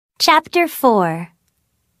Chapter 4.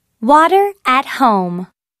 Water at Home.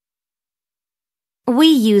 We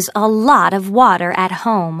use a lot of water at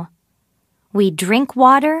home. We drink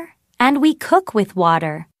water and we cook with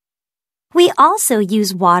water. We also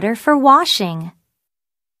use water for washing.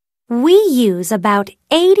 We use about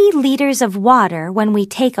 80 liters of water when we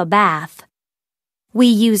take a bath. We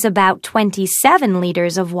use about 27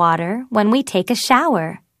 liters of water when we take a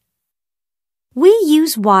shower. We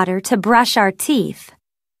use water to brush our teeth.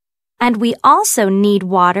 And we also need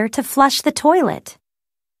water to flush the toilet.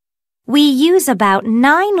 We use about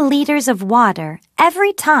 9 liters of water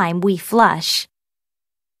every time we flush.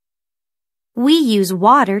 We use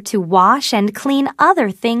water to wash and clean other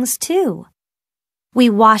things too. We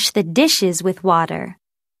wash the dishes with water.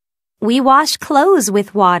 We wash clothes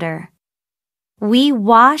with water. We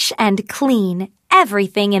wash and clean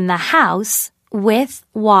everything in the house with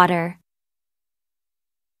water.